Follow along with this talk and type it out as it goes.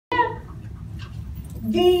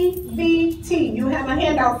DVT. You have a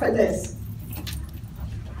handout for this.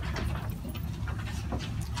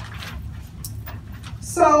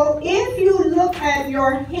 So if you look at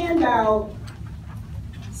your handout,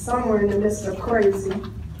 somewhere in the midst of crazy,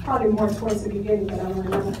 probably more towards the beginning, but I don't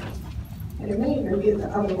remember. And it may even be the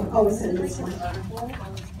other one. Oh, it's in this one.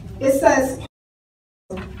 It says,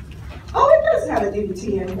 oh, it does have a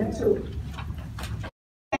DVT in here too.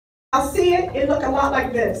 I'll see it, it look a lot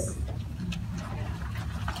like this.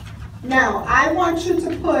 Now, I want you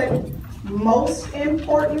to put most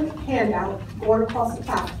important handout going across the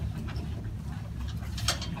top.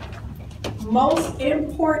 Most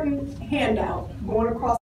important handout going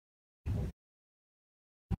across.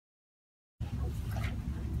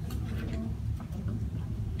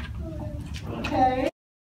 Okay.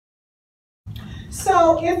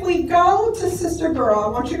 So if we go to Sister Girl, I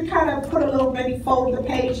want you to kind of put a little, maybe fold the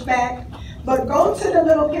page back, but go to the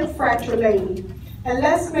little hip fracture lady, and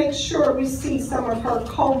let's make sure we see some of her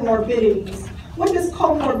comorbidities. What does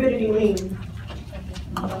comorbidity mean?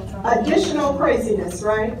 Additional craziness,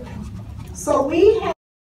 right? So we have,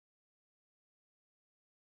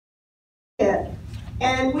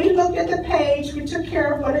 and we looked at the page, we took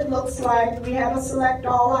care of what it looks like. We have a select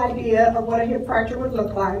all idea of what a hip fracture would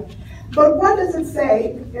look like. But what does it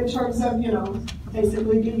say in terms of, you know,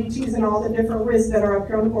 basically DVTs and all the different risks that are up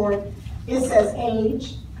here on the board? It says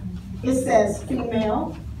age, it says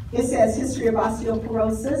female, it says history of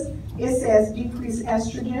osteoporosis, it says decreased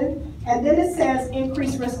estrogen, and then it says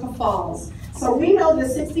increased risk of falls. So we know that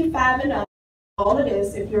 65 and up, all it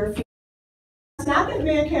is, if you're a female, it's not that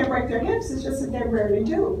men can't break their hips, it's just that they rarely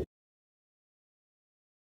do.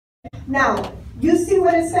 Now, you see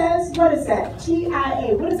what it says? What is that?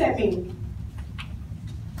 TIA. What does that mean?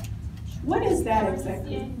 What is that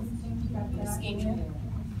exactly?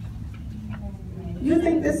 You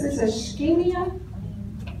think this is a ischemia?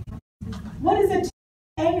 What is a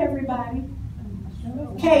TIA, everybody?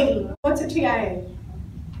 Katie, what's a TIA?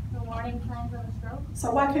 The warning signs of a stroke.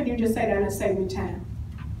 So why couldn't you just say that and save me time?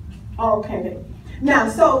 Okay. Now,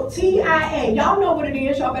 so TIA, y'all know what it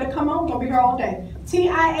is. Y'all better come on. We're going to be here all day.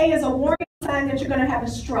 TIA is a warning sign that you're going to have a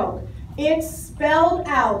stroke. It's spelled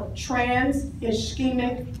out, trans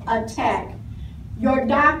ischemic attack. Your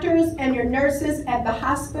doctors and your nurses at the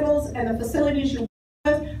hospitals and the facilities you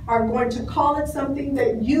work with are going to call it something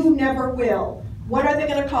that you never will. What are they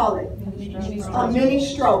going to call it? A mini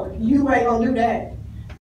stroke. You ain't going to do that.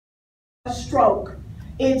 A stroke.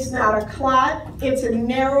 It's not a clot, it's a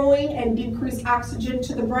narrowing and decreased oxygen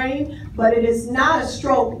to the brain, but it is not a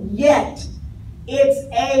stroke yet. It's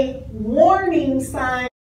a warning sign.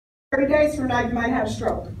 30 days from now, you might have a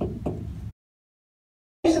stroke.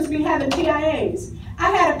 Patients be having TIAs.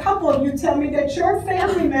 I had a couple of you tell me that your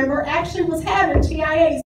family member actually was having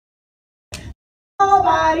TIAs.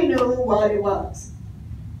 Nobody knew what it was.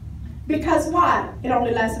 Because why? It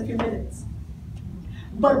only lasts a few minutes.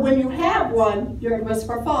 But when you have one, you're at risk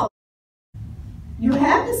for fall. You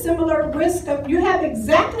have the similar risk of, you have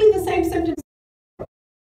exactly the same symptoms.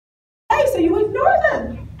 So you ignore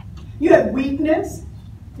them. You have weakness,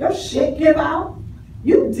 your shit give out,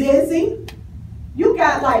 you dizzy, you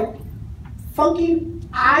got like funky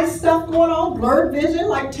eye stuff going on, blurred vision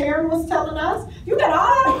like Taryn was telling us. You got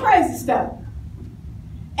all that crazy stuff.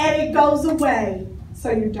 And it goes away,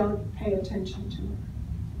 so you don't pay attention to it.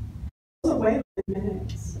 It goes away in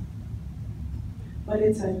minutes. But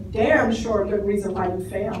it's a damn sure good reason why you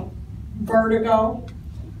fail. Vertigo.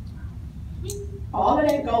 All of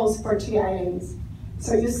that goes for TIAs.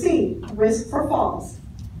 So you see, risk for falls.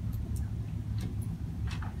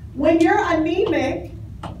 When you're anemic,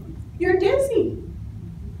 you're dizzy.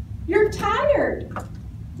 You're tired.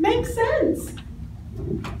 Makes sense.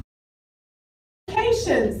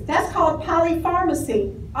 Medications, that's called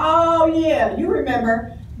polypharmacy. Oh yeah, you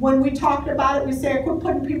remember when we talked about it, we said quit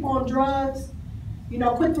putting people on drugs. You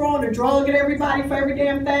know, quit throwing a drug at everybody for every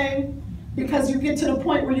damn thing. Because you get to the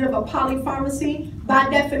point where you have a polypharmacy. By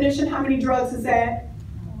definition, how many drugs is that?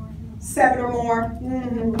 7 or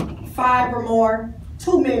more, 5 or more,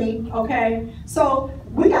 too many, okay? So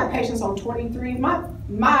we got patients on 23.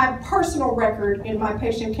 My personal record in my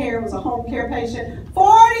patient care was a home care patient,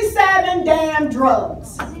 47 damn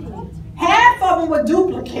drugs. Half of them were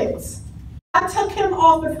duplicates. I took him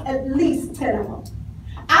off of at least 10 of them.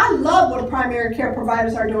 I love what primary care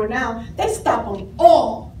providers are doing now. They stop them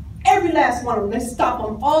all. Every last one of them, they stop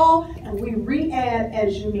them all, and we re-add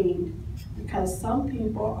as you need. Because some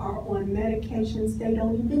people are on medications they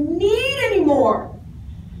don't even need anymore.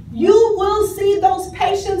 You will see those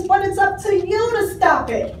patients, but it's up to you to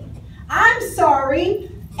stop it. I'm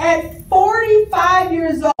sorry, at 45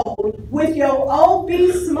 years old, with your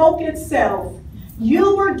obese smoking self,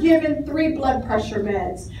 you were given 3 blood pressure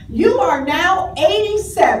meds. You are now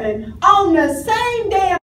 87 on the same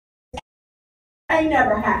damn I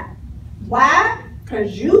never had. Why?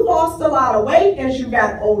 Because you lost a lot of weight as you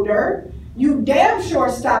got older. You damn sure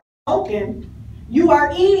stopped smoking. You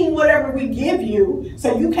are eating whatever we give you,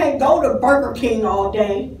 so you can't go to Burger King all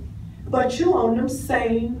day. But you on them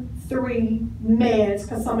same 3 meds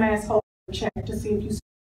because some asshole check to see if you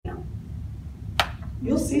know.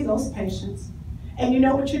 You'll see those patients. And you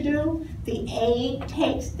know what you do? The aide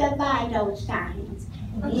takes the vital signs.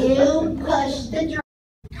 You push the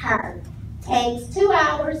drug cart. Takes 2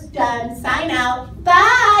 hours, done, sign out.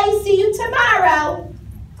 Bye, see you tomorrow.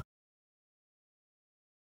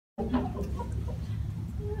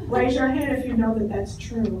 Raise your hand if you know that that's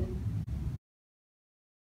true.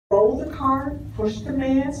 Roll the cart, push the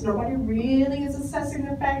meds. Nobody really is assessing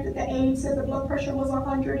the fact that the aide said the blood pressure was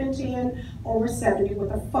 110 over 70. What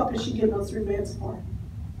the fuck is she getting those 3 meds for?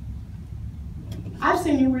 I've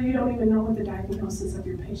seen you where you don't even know what the diagnosis of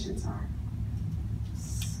your patients are.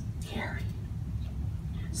 Scary.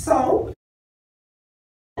 So,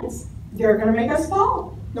 they're going to make us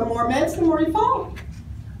fall. The more meds, the more you fall.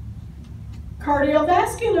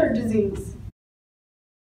 Cardiovascular disease.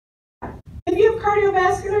 If you have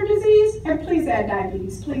cardiovascular disease, and please add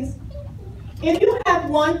diabetes, please. If you have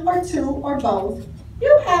 1 or 2 or both,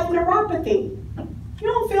 you have neuropathy. You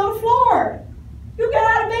don't feel the floor. You get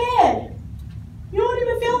out of bed. You don't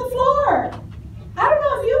even feel the floor. I don't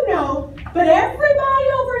know if you know, but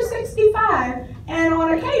everybody over 65, and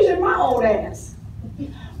on occasion, my old ass.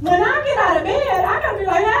 When I get out of bed, I gotta be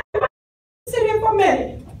like, hey, sit here for a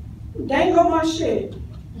minute. Dangle my shit.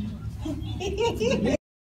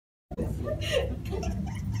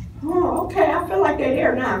 Oh, okay, I feel like they're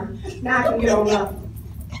there now. Now I can get on up.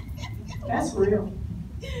 That's real.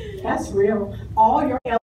 That's real. All your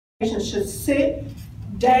patients should sit,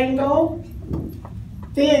 dangle,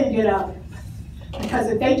 then get up. Because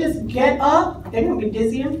if they just get up, they're going to be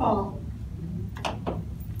dizzy and fall.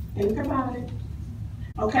 Think about it.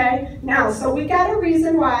 Okay? Now, so we got a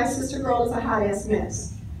reason why Sister Girl is a hot ass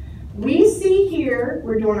mess. We see here,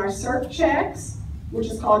 we're doing our CERT checks, which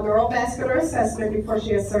is called neurovascular assessment before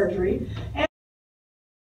she has surgery, and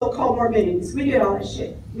comorbidities. We did all that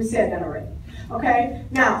shit. We said that already. Okay?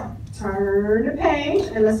 Now, turn the page,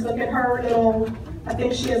 and let's look at her little, I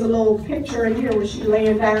think she has a little picture in here where she's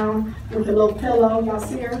laying down with a little pillow. Y'all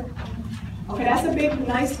see her? Okay, that's a big,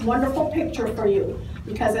 nice, wonderful picture for you.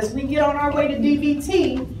 Because as we get on our way to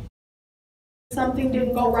DVT, something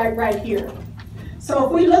didn't go right here. So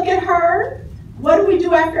if we look at her, what do we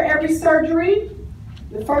do after every surgery?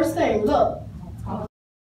 The first thing, look.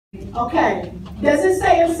 Okay, does it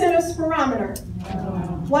say incentive spirometer?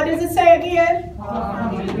 What does it say again?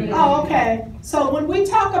 Oh, okay. So when we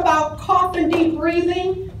talk about cough and deep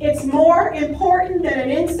breathing, it's more important than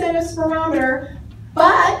an incentive spirometer,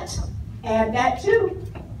 but add that too.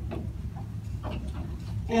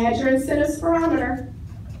 Add your incentive spirometer.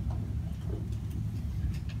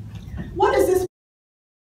 What is this?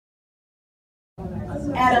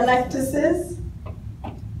 Atelectasis.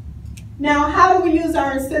 Now, how do we use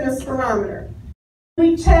our incentive spirometer?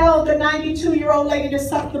 We tell the 92-year-old lady to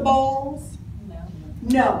suck the balls?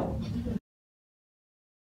 No.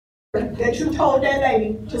 That you told that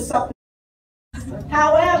lady to suck the balls.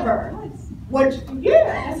 However,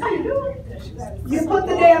 that's how you do it. You put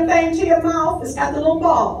the damn thing to your mouth, it's got the little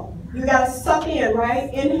ball. You gotta suck in,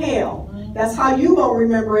 right? Inhale. That's how you gonna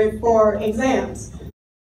remember it for exams.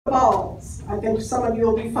 Balls. I think some of you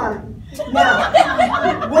will be fine. Now,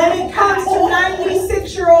 when it comes to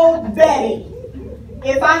 96-year-old Betty,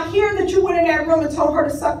 if I hear that you went in that room and told her to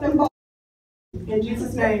suck them balls, in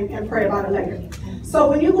Jesus' name, and pray about it later. So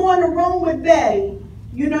when you go in the room with Betty,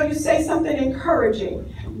 you know you say something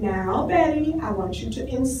encouraging. Now, Betty, I want you to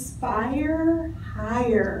inspire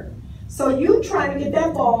higher. So you trying to get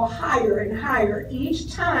that ball higher and higher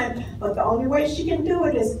each time, but the only way she can do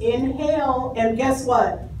it is inhale, and guess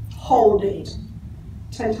what? Hold it.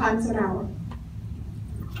 10 times an hour.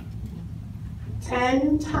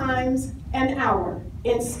 10 times an hour.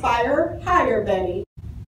 Inspire higher, Betty.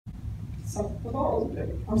 So the balls,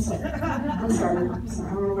 Betty. I'm sorry. I don't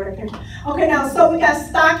know where that came from. Okay, now, so we got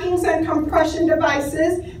stockings and compression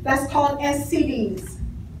devices. That's called SCDs.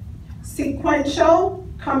 Sequential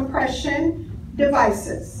compression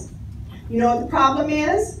devices. You know what the problem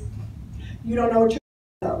is? You don't know what you're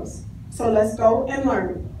doing with those. So let's go and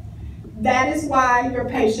learn. That is why your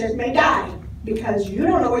patient may die, because you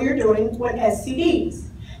don't know what you're doing with SCDs.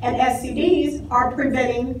 And SCDs are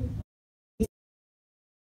preventing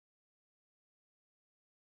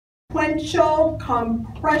sequential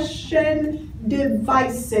compression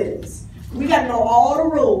devices. We got to know all the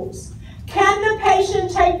rules. Can the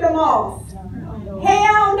patient take them off? No.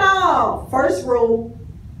 Hell no. First rule.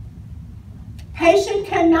 Patient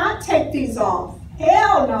cannot take these off.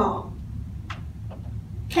 Hell no.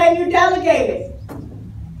 Can you delegate it?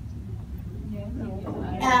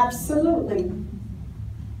 Absolutely.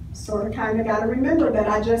 Sort of kind of got to remember that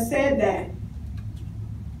I just said that.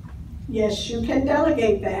 Yes, you can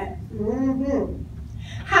delegate that.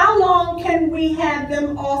 How long can we have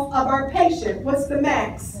them off of our patient? What's the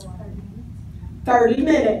max? 30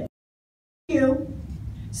 minutes. Thank you.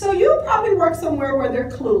 So you probably work somewhere where they're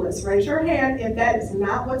clueless. Raise your hand if that is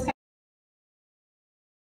not what's happening.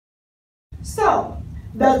 So,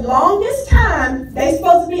 the longest time they're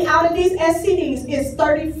supposed to be out of these SCDs is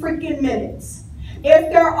 30 freaking minutes.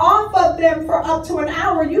 If they're off of them for up to an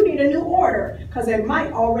hour, you need a new order because they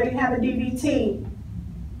might already have a DVT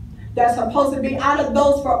that's supposed to be out of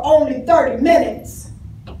those for only 30 minutes.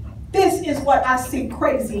 This is what I see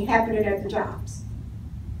crazy happening at the jobs.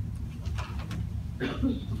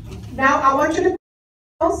 Now I want you to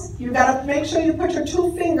got to make sure you put your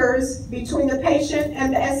 2 fingers between the patient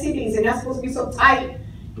and the SCDs, and that's supposed to be so tight.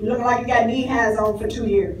 You look like you got knee pads on for 2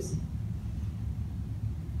 years.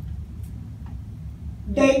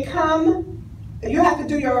 They come, you have to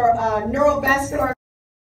do your neurovascular,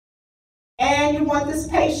 and you want this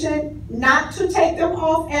patient not to take them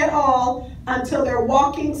off at all until they're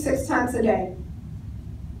walking 6 times a day.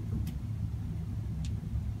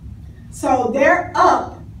 So they're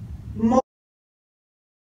up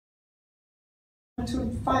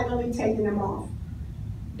to finally taking them off.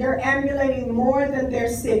 They're ambulating more than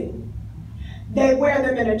they're sitting. They wear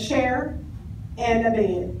them in a chair and a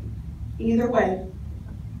bed. Either way.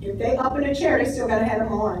 If they up in a chair, they still gotta have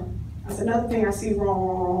them on. That's another thing I see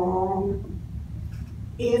wrong.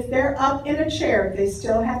 If they're up in a chair, they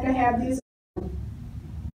still have to have these on.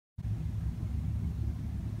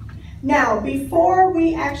 Now, before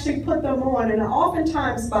we actually put them on, and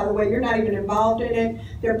oftentimes, by the way, you're not even involved in it,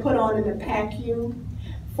 they're put on in the PACU.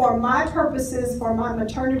 For my purposes, for my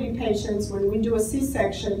maternity patients, when we do a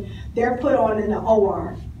C-section, they're put on in the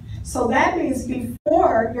OR. So that means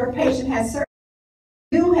before your patient has surgery,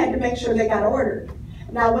 you had to make sure they got ordered.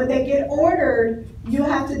 Now, when they get ordered, you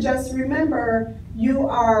have to just remember you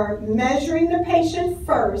are measuring the patient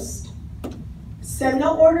first, send the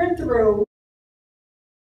order through.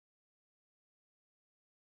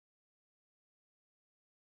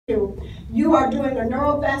 You are doing a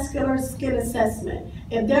neurovascular skin assessment.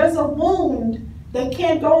 If there's a wound, they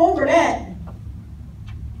can't go over that.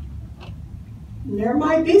 There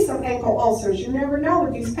might be some ankle ulcers. You never know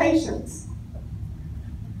with these patients.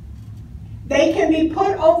 They can be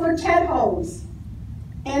put over TED hose,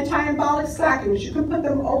 anti-embolic stockings. You can put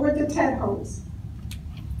them over the TED hose.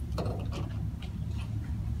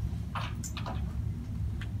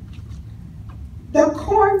 The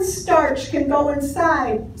cornstarch can go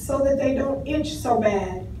inside so that they don't itch so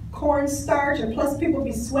bad. Cornstarch, and plus people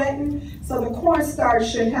be sweating, so the cornstarch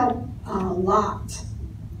should help a lot.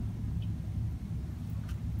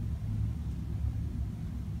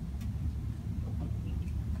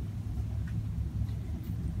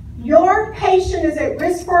 Your patient is at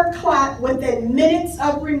risk for a clot within minutes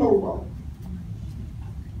of removal.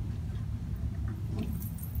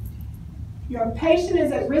 Your patient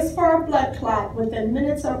is at risk for a blood clot within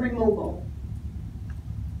minutes of removal.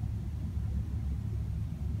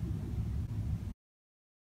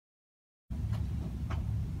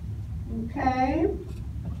 Okay.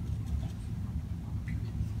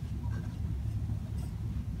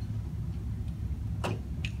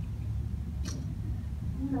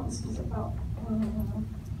 What else was about?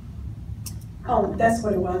 Oh, that's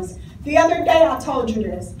what it was. The other day I told you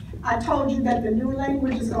this. I told you that the new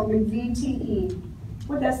language is going to be VTE.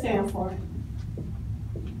 What does that stand for?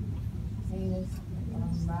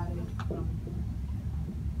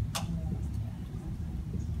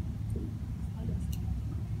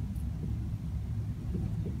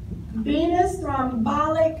 Venous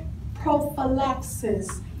thrombotic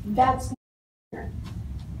prophylaxis. That's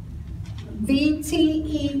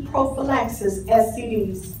VTE prophylaxis,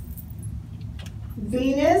 SCDs.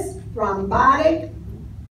 Venous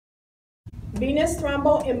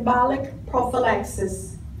thromboembolic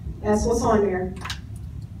prophylaxis. That's what's on there.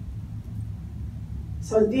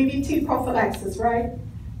 So DVT prophylaxis, right?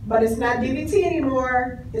 But it's not DVT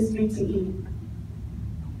anymore, it's VTE.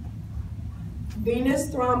 Venous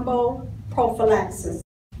thromboprophylaxis.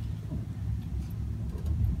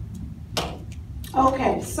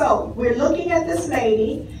 Okay, so we're looking at this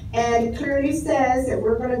lady, and it clearly says that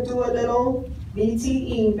we're going to do a little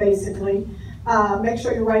VTE basically. Make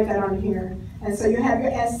sure you write that on here. And so you have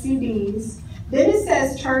your SCDs. Then it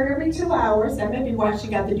says turn every 2 hours. That may be why she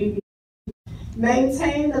got the DVD.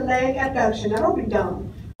 Maintain the leg abduction. Now don't be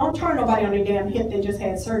dumb. Don't turn nobody on their damn hip they just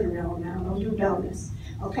had surgery on now. Don't do dumbness.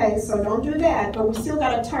 Okay, so don't do that, but we still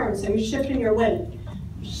got to turn. So you're shifting your weight.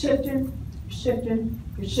 You're shifting,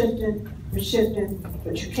 you're shifting,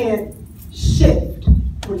 but you can't shift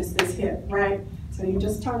when it's this hip, right? So you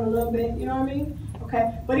just turn a little bit, you know what I mean?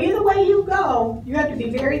 Okay, but either way you go, you have to be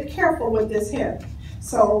very careful with this hip.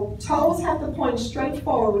 So toes have to point straight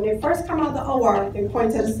forward. When they first come out of the OR, they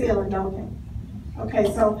point to the ceiling, don't they?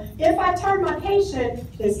 Okay, so if I turn my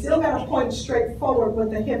patient, they still got to point straight forward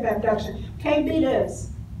with the hip abduction. Can't be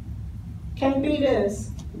this. Can't be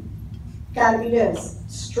this. Got to be this.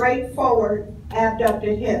 Straight forward,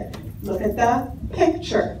 abducted hip. Look at the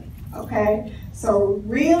picture. Okay, so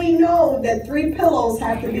really know that 3 pillows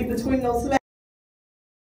have to be between those legs.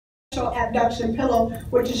 Abduction pillow,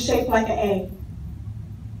 which is shaped like an A.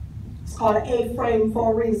 It's called an A-frame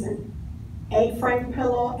for a reason. A-frame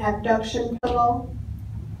pillow, abduction pillow.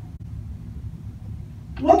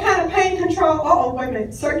 What kind of pain control? Oh, wait a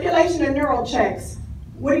minute. Circulation and neural checks.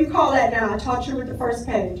 What do you call that now? I taught you with the first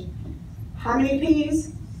page. How many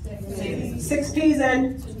P's? 6 P's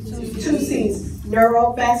and 2 C's.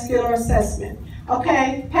 Neurovascular assessment.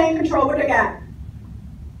 Okay, pain control, what they got?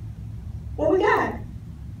 What we got?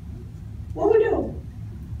 What we do?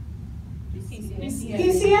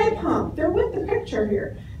 PCA pump. They're with the picture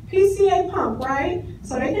here. PCA pump, right?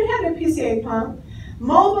 So they can have their PCA pump.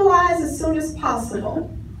 Mobilize as soon as possible.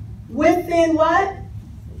 Within what?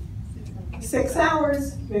 6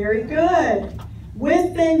 hours. Very good.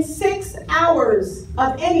 Within 6 hours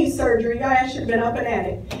of any surgery, your ass should have been up and at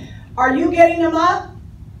it. Are you getting them up?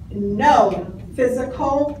 No.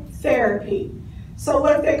 Physical therapy. So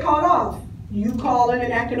what if they called off? You calling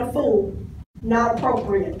and acting a fool. Not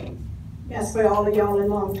appropriate. That's for all of y'all in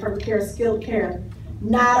long-term care, skilled care.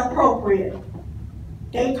 Not appropriate.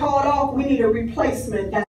 They called off, we need a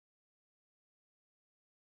replacement.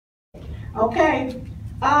 Okay.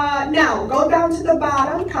 Now, go down to the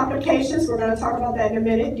bottom, complications. We're going to talk about that in a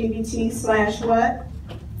minute. DVT / what?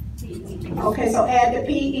 Okay, so add the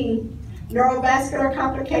PE. Neurovascular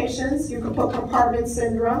complications, you can put compartment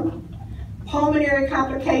syndrome. Pulmonary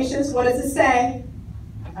complications, what does it say?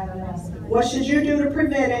 What should you do to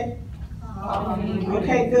prevent it?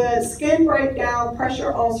 Okay, good. Skin breakdown,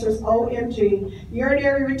 pressure ulcers, OMG.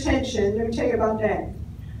 Urinary retention, let me tell you about that.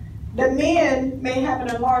 The men may have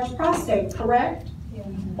an enlarged prostate, correct?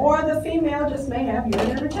 Or the female just may have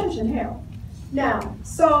urinary retention, hell. Now,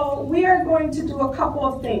 so we are going to do a couple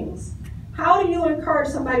of things. How do you encourage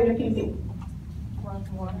somebody to pee? Run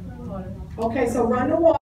to water. Okay, so run to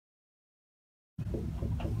water.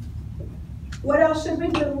 What else should we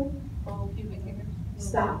do?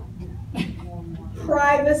 Stop.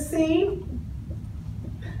 Privacy.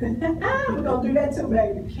 We're going to do that too,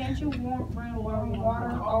 baby. Can't you bring warm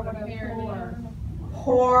water over the perineum?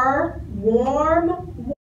 Pour warm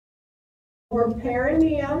water over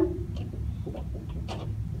perineum.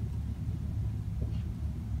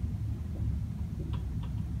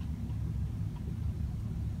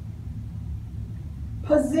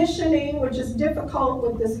 Positioning, which is difficult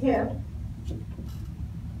with this hip.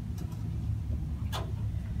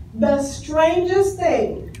 The strangest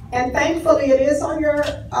thing, and thankfully it is on your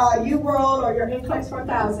UWorld or your NCLEX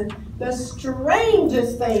 4000, the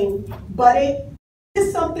strangest thing, but it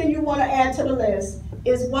is something you want to add to the list,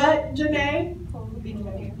 is what, Janae?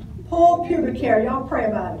 Pull pubic hair. Y'all pray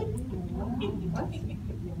about it.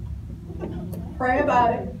 Pray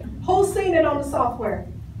about it. Who's seen it on the software?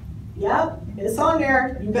 Yep, it's on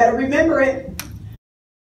there. You better remember it.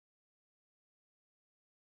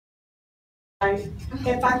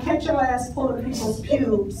 If I catch your ass pulling people's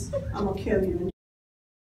pubes, I'm going to kill you.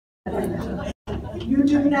 You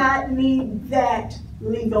do not need that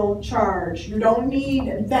legal charge. You don't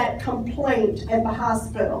need that complaint at the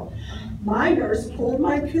hospital. My nurse pulled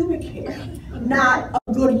my pubic hair. Not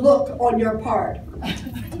a good look on your part.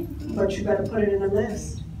 But you better put it in the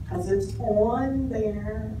list, because it's on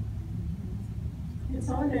there. It's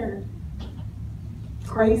on there.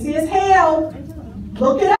 Crazy as hell.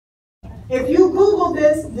 Look it up. If you Google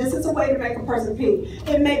this, this is a way to make a person pee.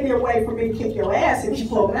 It may be a way for me to kick your ass if you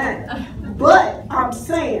pull mine. But I'm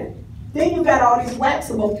saying, then you got all these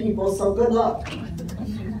waxable people, so good luck.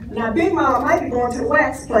 Now, Big Mama might be going to the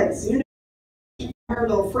wax place. You know, her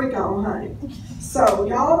little freak on, honey. So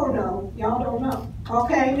y'all don't know. Y'all don't know.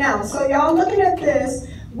 Okay, now, so y'all looking at this,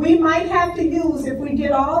 we might have to use, if we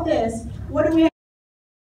did all this, what do we have?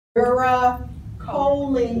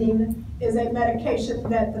 Choline is a medication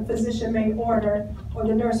that the physician may order or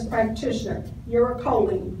the nurse practitioner.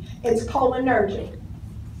 Uricoline. It's cholinergic.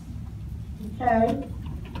 Okay?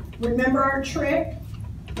 Remember our trick?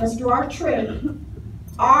 Let's do our trick.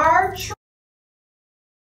 Our trick.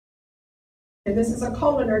 This is a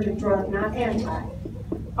cholinergic drug, not anti.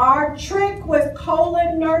 Our trick with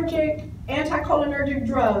anticholinergic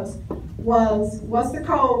drugs was, what's the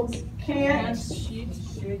codes? Can't see.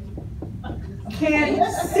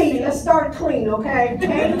 Let's start clean, okay?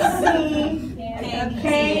 Can't see,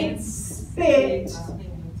 can't spit,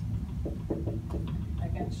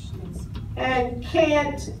 and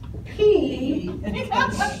can't pee,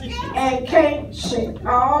 and can't shit.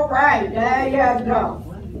 All right, there you go.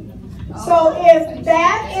 So if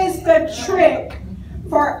that is the trick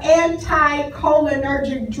for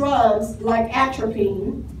anticholinergic drugs like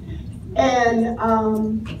atropine and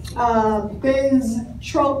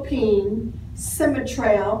benztropine,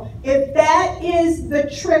 Simitrel, if that is the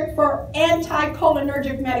trick for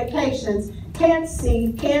anticholinergic medications, can't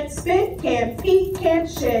see, can't spit, can't pee, can't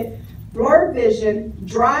shit, blurred vision,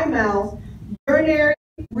 dry mouth, urinary,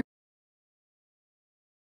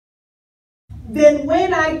 then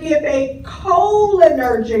when I give a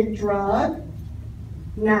cholinergic drug,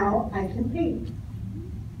 now I can pee.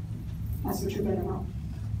 That's what you better know.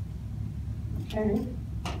 Okay.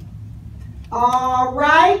 All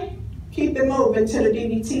right. Keep it moving to the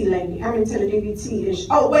DVT lady. To the DVT issue.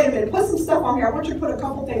 Oh, wait a minute. Put some stuff on here. I want you to put a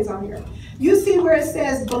couple things on here. You see where it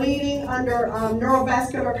says bleeding under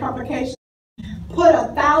neurovascular complications? Put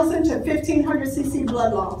 1,000 to 1,500 cc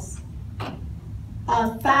blood loss.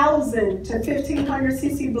 1,000 to 1,500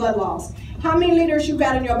 cc blood loss. How many liters you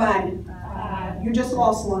got in your body? You just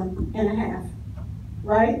lost 1.5,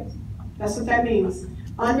 right? That's what that means.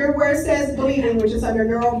 Under where it says bleeding, which is under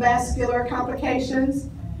neurovascular complications,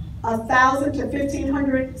 1,000 to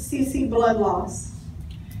 1,500 cc blood loss.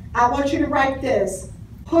 I want you to write this: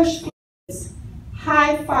 push fluids,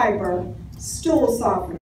 high fiber, stool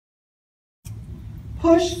softener.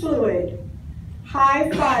 Push fluid, high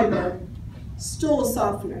fiber, stool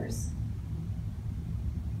softeners.